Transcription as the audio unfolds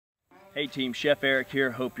Hey team, Chef Eric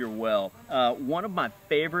here, hope you're well. One of my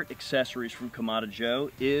favorite accessories from Kamado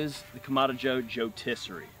Joe is the Kamado Joe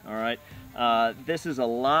Joetisserie, all right? This is a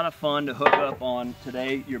lot of fun to hook up on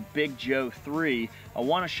today, your Big Joe 3. I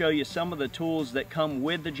want to show you some of the tools that come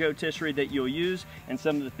with the Joetisserie that you'll use and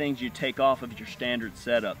some of the things you take off of your standard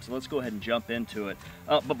setup. So let's go ahead and jump into it.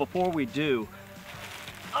 But before we do,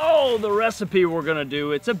 the recipe we're gonna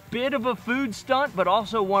do, it's a bit of a food stunt, but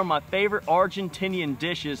also one of my favorite Argentinian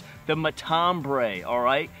dishes, the Matambre, all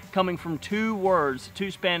right? Coming from two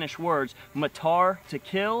Spanish words, Matar, to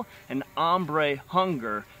kill, and Hambre,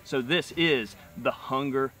 hunger. So this is the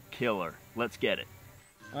hunger killer. Let's get it.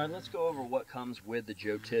 All right, let's go over what comes with the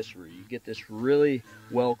Joetisserie. You get this really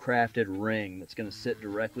well-crafted ring that's gonna sit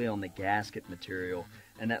directly on the gasket material,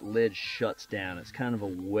 and that lid shuts down. It's kind of a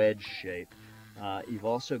wedge shape. You've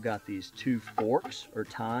also got these two forks or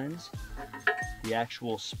tines, the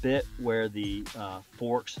actual spit where the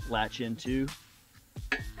forks latch into,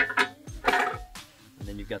 and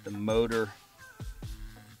then you've got the motor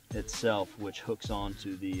itself, which hooks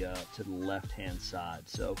onto the to the left-hand side.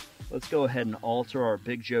 So let's go ahead and alter our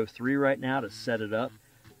Big Joe 3 right now to set it up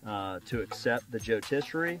to accept the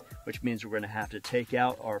Joetisserie, which means we're going to have to take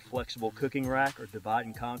out our flexible cooking rack or divide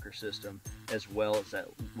and conquer system, as well as that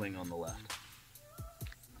wing on the left.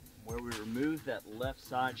 Where we remove that left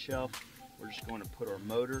side shelf, we're just going to put our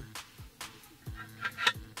motor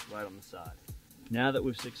right on the side. Now that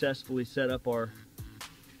we've successfully set up our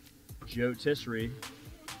Joetisserie,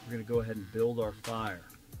 we're going to go ahead and build our fire.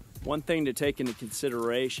 One thing to take into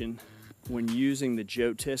consideration when using the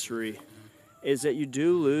Joetisserie is that you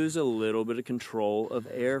do lose a little bit of control of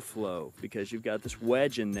airflow because you've got this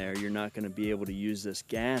wedge in there. You're not going to be able to use this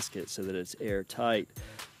gasket so that it's airtight.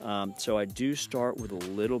 So I do start with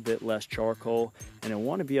a little bit less charcoal, and I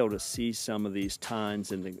want to be able to see some of these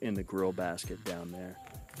tines in the grill basket down there,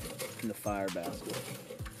 in the fire basket.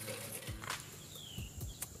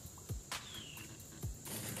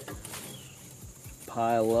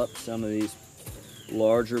 Pile up some of these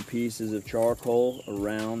larger pieces of charcoal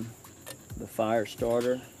around the fire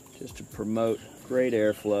starter just to promote great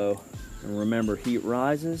airflow. And remember, heat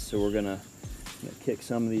rises, so we're gonna kick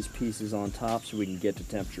some of these pieces on top so we can get to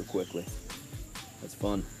temperature quickly. That's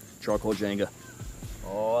fun. Charcoal Jenga.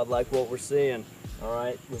 Oh, I like what we're seeing. All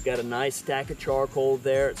right, we've got a nice stack of charcoal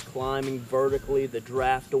there. It's climbing vertically. The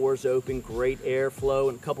draft door's open, great airflow.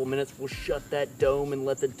 In a couple minutes, we'll shut that dome and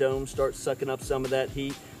let the dome start sucking up some of that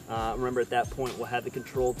heat. Remember, at that point, we'll have the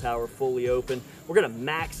control tower fully open. We're gonna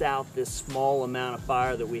max out this small amount of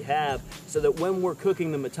fire that we have so that when we're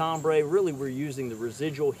cooking the Matambre, really we're using the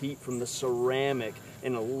residual heat from the ceramic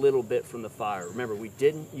and a little bit from the fire. Remember, we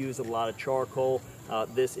didn't use a lot of charcoal.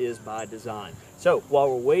 This is by design. So while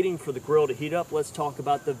we're waiting for the grill to heat up, let's talk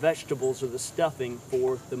about the vegetables or the stuffing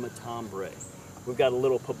for the Matambre. We've got a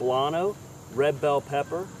little poblano, red bell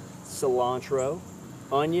pepper, cilantro,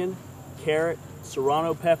 onion, carrot,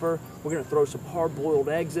 serrano pepper. We're going to throw some hard-boiled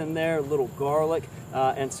eggs in there, a little garlic,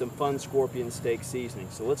 and some fun scorpion steak seasoning.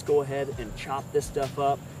 So let's go ahead and chop this stuff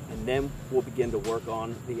up, and then we'll begin to work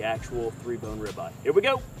on the actual 3-bone ribeye. Here we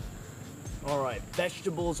go. All right,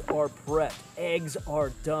 vegetables are prepped, eggs are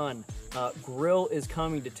done. Grill is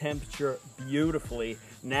coming to temperature beautifully.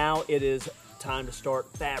 Now it is time to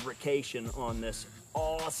start fabrication on this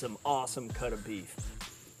awesome, awesome cut of beef.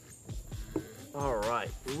 All right,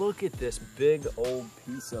 look at this big old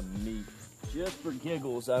piece of meat. Just for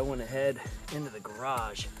giggles, I went ahead into the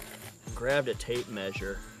garage and grabbed a tape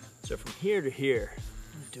measure. So from here to here,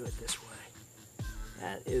 I'm gonna do it this way.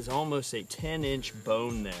 That is almost a 10-inch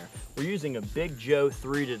bone there. We're using a Big Joe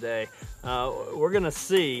 3 today. We're gonna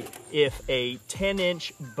see if a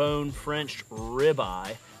 10-inch bone French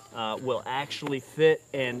ribeye will actually fit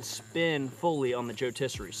and spin fully on the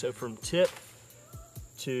Joetisserie. So from tip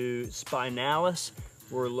to spinalis,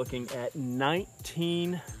 we're looking at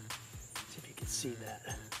 19, let's see if you can see that.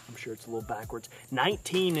 I'm sure it's a little backwards.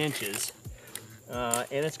 19 inches. And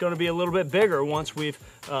it's going to be a little bit bigger once we've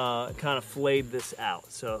kind of flayed this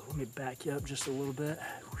out. So let me back you up just a little bit.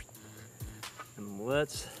 And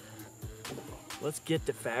let's get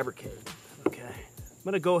to fabricating, okay? I'm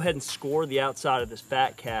going to go ahead and score the outside of this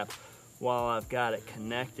fat cap while I've got it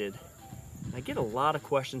connected. I get a lot of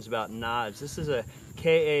questions about knives. This is a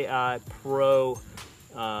KAI Pro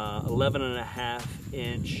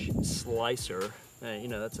 11.5-inch slicer. You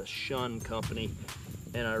know, that's a Shun company.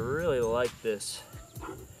 And I really like this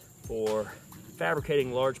for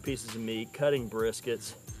fabricating large pieces of meat, cutting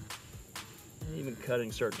briskets, and even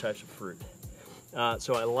cutting certain types of fruit.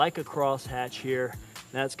 So I like a crosshatch here.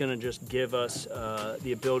 That's gonna just give us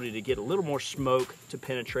the ability to get a little more smoke to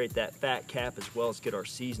penetrate that fat cap, as well as get our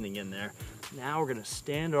seasoning in there. Now we're gonna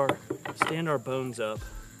stand our bones up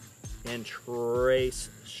and trace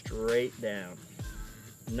straight down,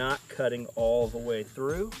 not cutting all the way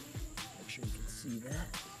through. Make sure you can see that.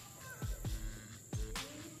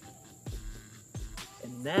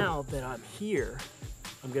 And now that I'm here,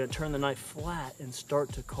 I'm gonna turn the knife flat and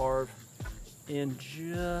start to carve in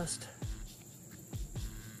just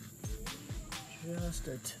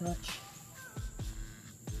a touch,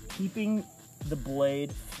 keeping the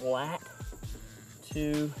blade flat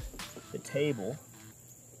to the table,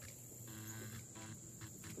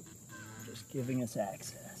 just giving us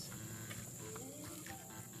access.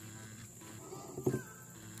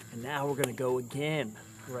 And now we're gonna go again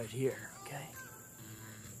right here, okay?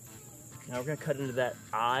 Now we're gonna cut into that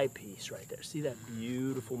eye piece right there. See that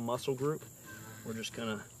beautiful muscle group? We're just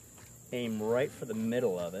gonna aim right for the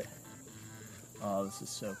middle of it. Oh, this is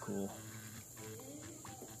so cool.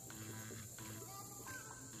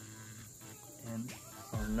 And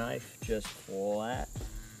our knife just flat.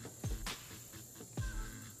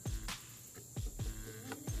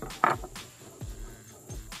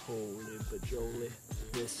 Holy bajoli,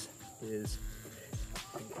 this is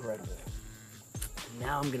incredible.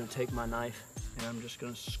 Now I'm gonna take my knife and I'm just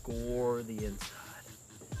gonna score the inside,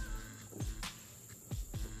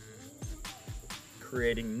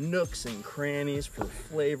 creating nooks and crannies for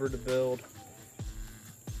flavor to build.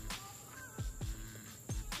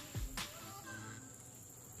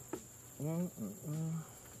 We'll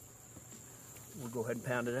go ahead and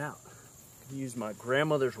pound it out. Use my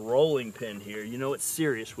grandmother's rolling pin here. You know it's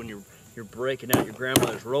serious when you're breaking out your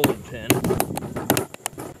grandmother's rolling pin.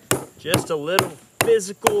 Just a little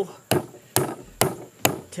physical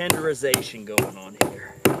tenderization going on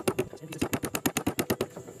here.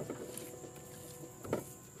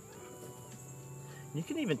 You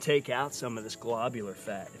can even take out some of this globular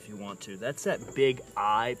fat if you want to. That's that big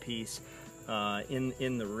eye piece in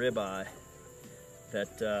the ribeye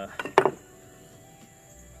that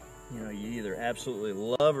you know, you either absolutely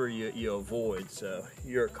love or you avoid, so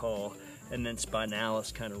your call. And then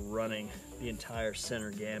spinalis kind of running the entire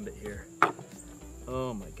center gambit here.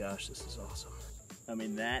 Oh my gosh, this is awesome. I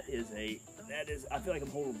mean, that is, I feel like I'm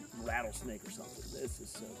holding a rattlesnake or something. This is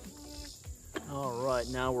so good. All right,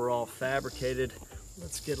 now we're all fabricated.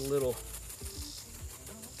 Let's get just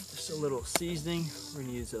a little seasoning. We're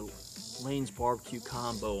gonna use a Lane's barbecue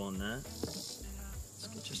combo on that. Let's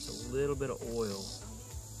get just a little bit of oil.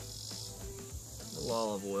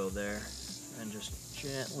 Olive oil there, and just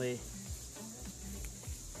gently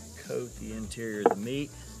coat the interior of the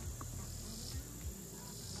meat.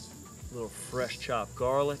 A little fresh chopped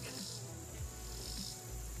garlic.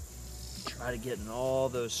 Try to get in all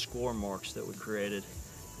those score marks that we created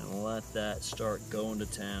and let that start going to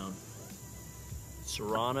town.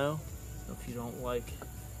 Serrano, if you don't like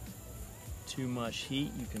too much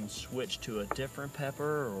heat, you can switch to a different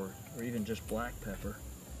pepper or even just black pepper.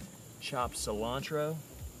 Chopped cilantro.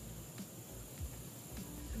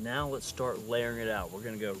 And now let's start layering it out. We're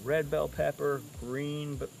gonna go red bell pepper,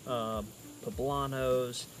 green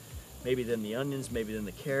poblanos, maybe then the onions, maybe then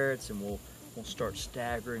the carrots, and we'll start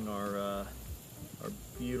staggering our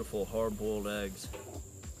beautiful hard-boiled eggs.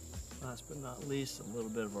 Last but not least, a little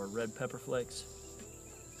bit of our red pepper flakes.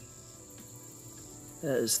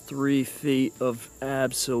 That is 3 feet of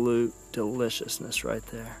absolute deliciousness right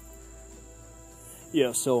there.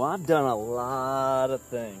 Yeah, so I've done a lot of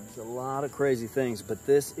things, a lot of crazy things, but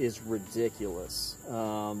this is ridiculous.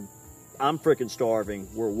 I'm freaking starving.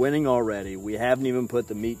 We're winning already. We haven't even put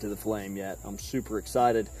the meat to the flame yet. I'm super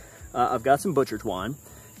excited. I've got some butcher twine,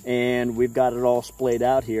 and we've got it all splayed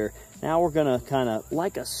out here. Now we're gonna kind of,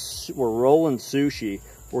 we're rolling sushi.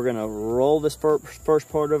 We're gonna roll this first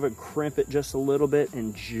part of it, crimp it just a little bit,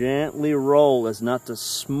 and gently roll as not to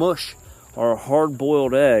smush our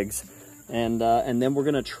hard-boiled eggs. And then we're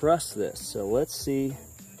gonna truss this. So let's see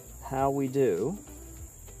how we do.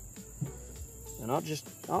 And I'll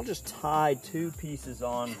just tie 2 pieces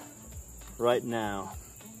on right now.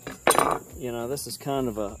 You know, this is kind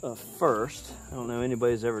of a first. I don't know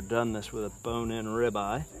anybody's ever done this with a bone-in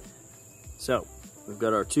ribeye. So we've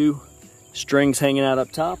got our 2 strings hanging out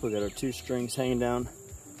up top. We've got our 2 strings hanging down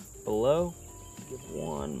below. Give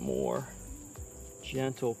one more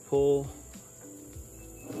gentle pull.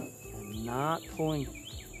 Not pulling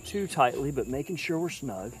too tightly, but making sure we're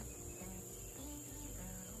snug.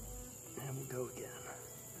 And we'll go again.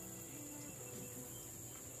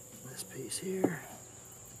 This piece here.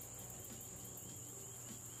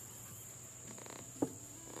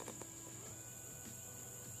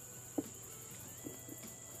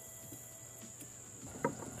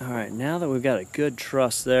 All right, now that we've got a good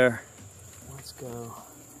truss there, let's go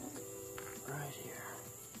right here.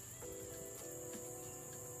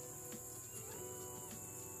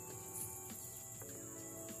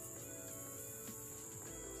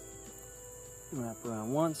 Wrap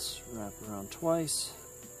around once, wrap around twice.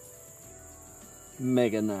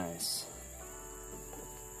 Mega nice.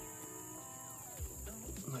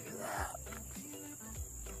 Look at that.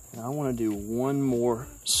 Now I want to do one more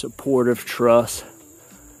supportive truss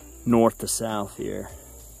north to south here.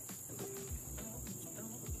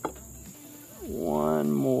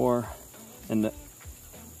 One more. And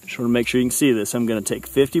just want to make sure you can see this. I'm going to take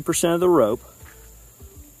 50% of the rope,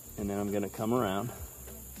 and then I'm going to come around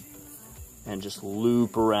and just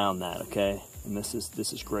loop around that, okay? And this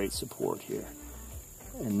is great support here.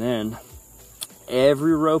 And then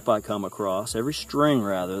every rope I come across, every string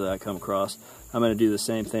rather that I come across, I'm going to do the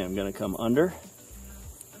same thing. I'm going to come under,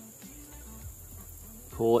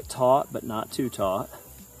 pull it taut but not too taut,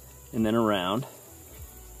 and then around.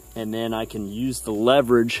 And then I can use the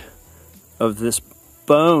leverage of this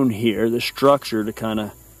bone here, the structure, to kind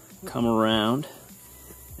of come around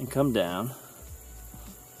and come down.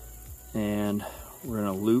 And we're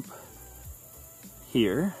going to loop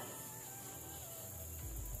here.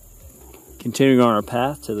 Continuing on our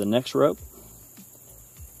path to the next rope.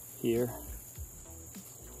 Here.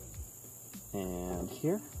 And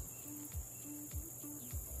here.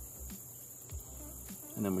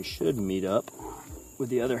 And then we should meet up with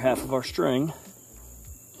the other half of our string.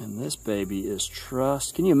 And this baby is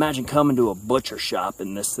trussed. Can you imagine coming to a butcher shop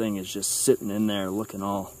and this thing is just sitting in there looking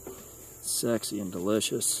all sexy and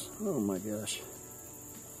delicious? Oh my gosh.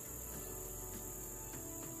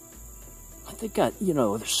 I think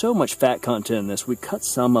there's so much fat content in this. We cut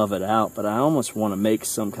some of it out, but I almost want to make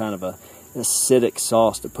some kind of a acidic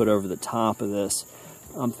sauce to put over the top of this.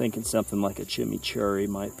 I'm thinking something like a chimichurri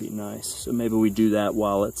might be nice. So maybe we do that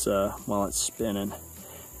while it's spinning.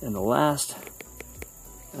 And the last,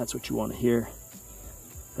 that's what you want to hear.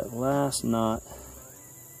 That last knot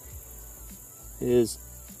is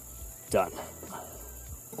done.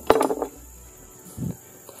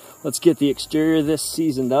 Let's get the exterior of this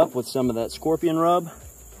seasoned up with some of that scorpion rub.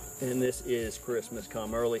 And this is Christmas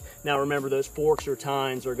come early. Now remember, those forks or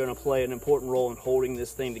tines are going to play an important role in holding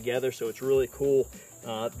this thing together, so it's really cool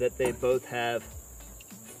that they both have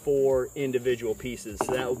 4 individual pieces.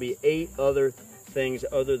 So that will be 8 other things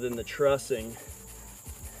other than the trussing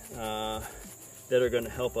that are going to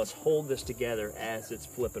help us hold this together as it's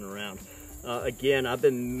flipping around. Again, I've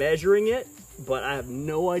been measuring it, but I have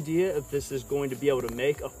no idea if this is going to be able to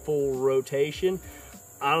make a full rotation.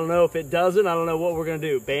 I don't know if it doesn't. I don't know what we're going to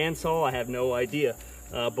do. Bandsaw, I have no idea.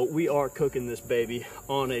 But we are cooking this baby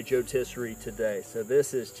on a Joetisserie today. So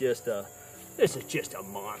this is just a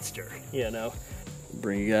monster, you know.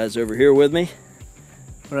 Bring you guys over here with me.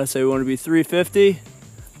 What did I say? We want to be 350.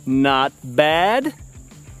 Not bad.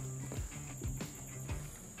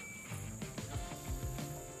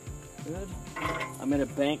 Good. I'm going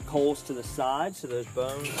to bank coals to the side so those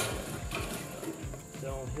bones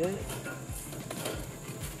don't hit.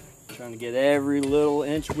 Trying to get every little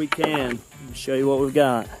inch we can. Let me show you what we've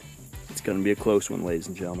got. It's going to be a close one, ladies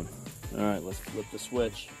and gentlemen. All right, let's flip the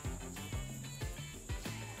switch.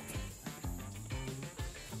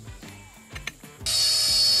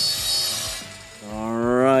 All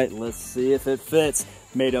right, let's see if it fits.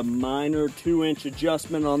 Made a minor 2-inch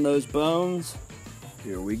adjustment on those bones.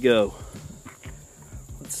 Here we go.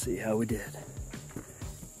 Let's see how we did.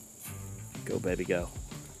 Go, baby, go.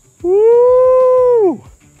 Woo!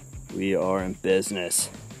 We are in business.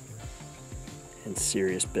 In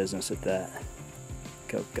serious business at that.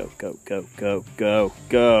 Go, go, go, go, go, go,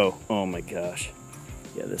 go. Oh my gosh.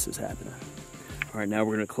 Yeah, this is happening. All right, now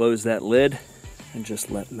we're gonna close that lid and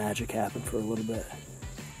just let magic happen for a little bit.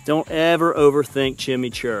 Don't ever overthink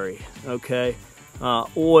chimichurri, okay?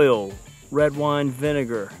 Oil, red wine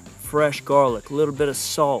vinegar, fresh garlic, a little bit of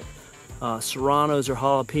salt, serranos or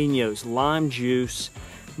jalapenos, lime juice,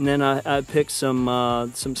 and then I picked some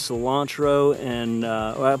cilantro, and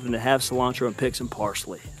I happen to have cilantro and picked some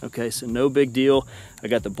parsley. Okay, so no big deal. I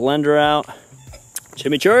got the blender out.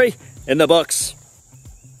 Chimichurri in the books.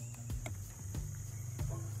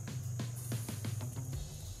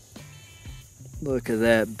 Look at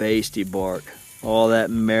that basty bark. All that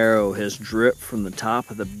marrow has dripped from the top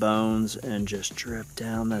of the bones and just dripped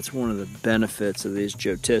down. That's one of the benefits of these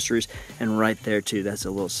Joetisseries. And right there too, that's a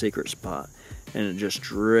little secret spot. And it just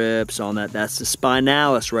drips on that. That's the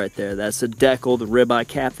spinalis right there. That's the decal, the ribeye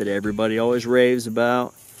cap that everybody always raves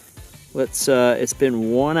about. Let's, it's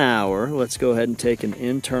been 1 hour. Let's go ahead and take an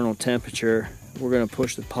internal temperature. We're gonna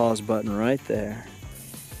push the pause button right there.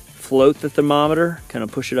 float the thermometer, kind of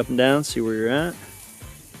push it up and down, see where you're at.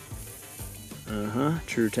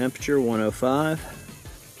 True temperature,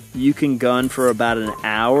 105. You can gun for about an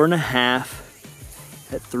hour and a half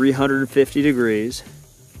at 350 degrees,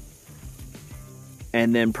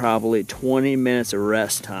 and then probably 20 minutes of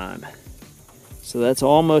rest time. So that's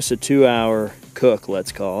almost a 2-hour cook,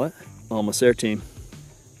 let's call it. Almost there, team.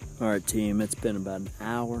 All right, team, it's been about an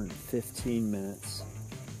hour and 15 minutes.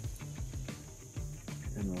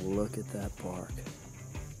 And look at that bark.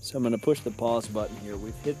 So I'm gonna push the pause button here.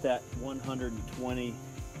 We've hit that 120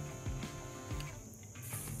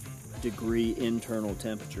 degree internal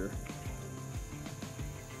temperature.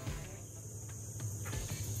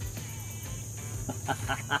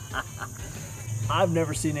 I've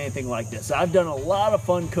never seen anything like this. I've done a lot of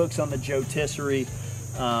fun cooks on the Joetisserie,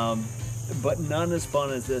 but none as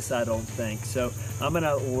fun as this, I don't think. So I'm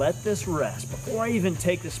gonna let this rest. Before I even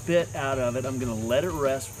take the spit out of it, I'm gonna let it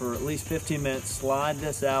rest for at least 15 minutes, slide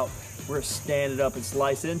this out. We're gonna stand it up and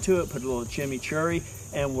slice into it, put a little chimichurri,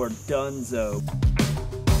 and we're donezo.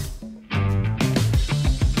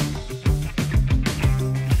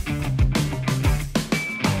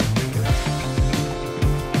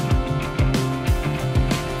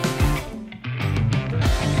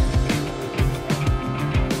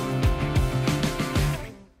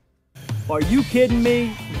 Are you kidding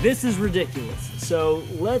me? This is ridiculous. So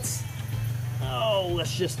let's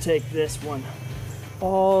just take this one.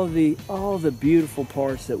 All the beautiful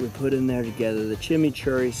parts that we put in there together, the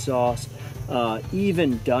chimichurri sauce,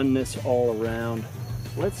 even doneness all around.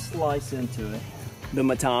 Let's slice into it. The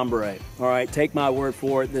Matambre. All right, take my word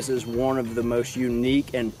for it. This is one of the most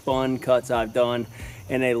unique and fun cuts I've done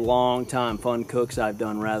in a long time. Fun cooks I've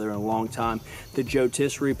done rather in a long time. The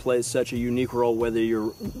Joetisserie plays such a unique role, whether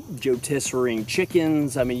you're Joetisserieing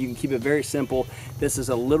chickens. I mean, you can keep it very simple. This is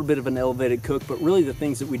a little bit of an elevated cook, but really the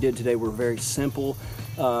things that we did today were very simple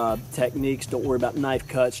techniques. Don't worry about knife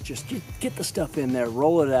cuts. Just get the stuff in there,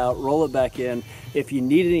 roll it out, roll it back in. If you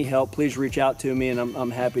need any help, please reach out to me, and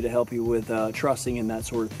I'm happy to help you with trussing and that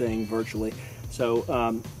sort of thing virtually.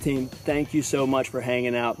 So team, thank you so much for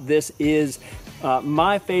hanging out. This is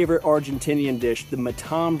my favorite Argentinian dish, the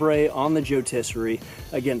Matambre on the Joetisserie.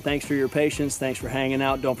 Again, thanks for your patience. Thanks for hanging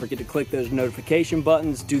out. Don't forget to click those notification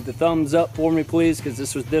buttons. Do the thumbs up for me, please, because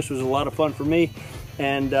this was a lot of fun for me.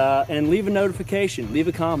 And leave a notification, leave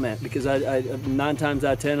a comment, because I 9 times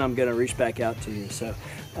out of 10, I'm gonna reach back out to you. So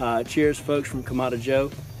cheers, folks, from Kamado Joe.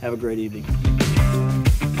 Have a great evening.